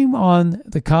shame on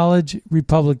the College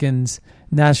Republicans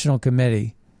National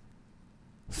Committee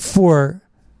for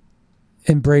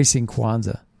embracing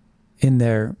Kwanzaa in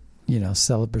their, you know,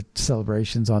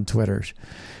 celebrations on Twitter.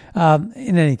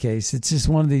 In any case, it's just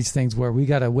one of these things where we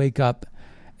got to wake up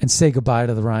and say goodbye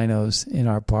to the rhinos in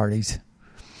our parties.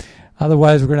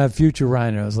 Otherwise, we're going to have future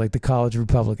rhinos like the College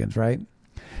Republicans, right?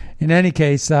 In any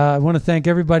case, I want to thank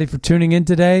everybody for tuning in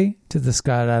today to the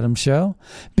Scott Adams Show.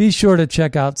 Be sure to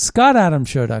check out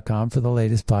scottadamsshow.com for the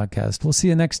latest podcast. We'll see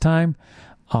you next time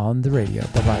on the radio.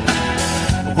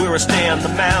 Bye-bye. Where I stand, the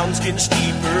mound's getting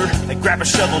steeper. I grab a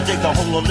shovel, dig the hole a